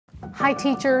Hi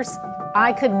teachers,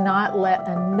 I could not let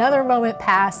another moment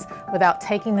pass without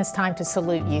taking this time to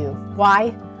salute you. Why?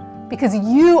 Because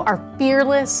you are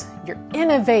fearless, you're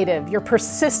innovative, you're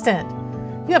persistent,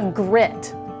 you have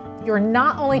grit. You're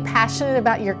not only passionate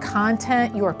about your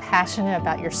content, you are passionate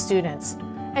about your students.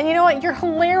 And you know what? You're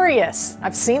hilarious.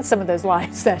 I've seen some of those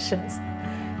live sessions.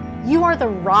 You are the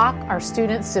rock our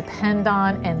students depend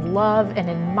on and love and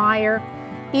admire,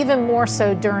 even more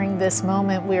so during this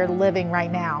moment we are living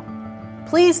right now.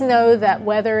 Please know that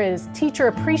whether it is Teacher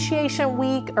Appreciation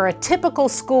Week or a typical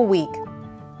school week,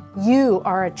 you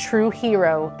are a true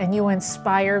hero and you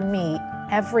inspire me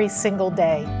every single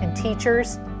day. And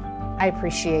teachers, I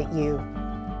appreciate you.